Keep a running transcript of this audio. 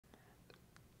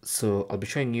So I'll be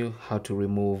showing you how to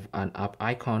remove an app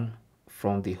icon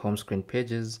from the home screen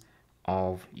pages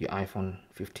of your iPhone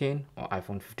 15 or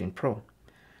iPhone 15 Pro.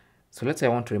 So let's say I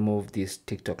want to remove this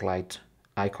TikTok Lite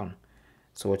icon.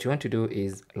 So what you want to do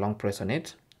is long press on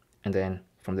it, and then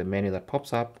from the menu that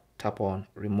pops up, tap on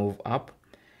remove app,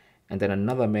 and then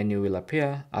another menu will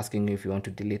appear asking you if you want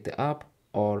to delete the app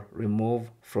or remove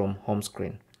from home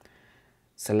screen.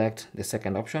 Select the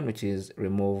second option, which is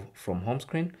remove from home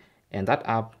screen, and that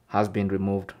app has been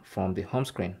removed from the home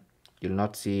screen. You'll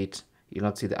not see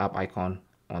the app icon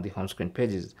on the home screen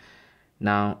pages.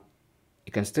 Now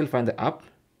you can still find the app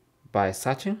by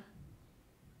searching.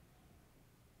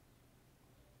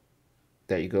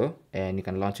 There you go, and you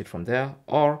can launch it from there,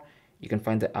 or you can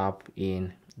find the app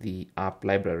in the app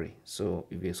library. So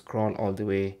if you scroll all the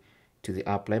way to the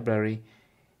app library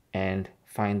and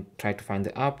try to find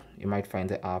the app, you might find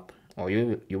the app, or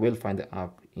you will find the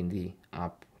app in the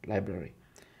app library.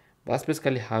 That's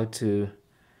basically how to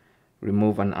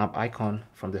remove an app icon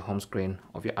from the home screen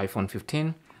of your iPhone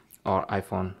 15 or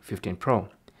iPhone 15 Pro.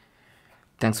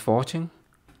 Thanks for watching.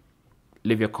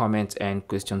 Leave your comments and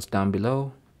questions down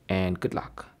below, and good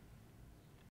luck.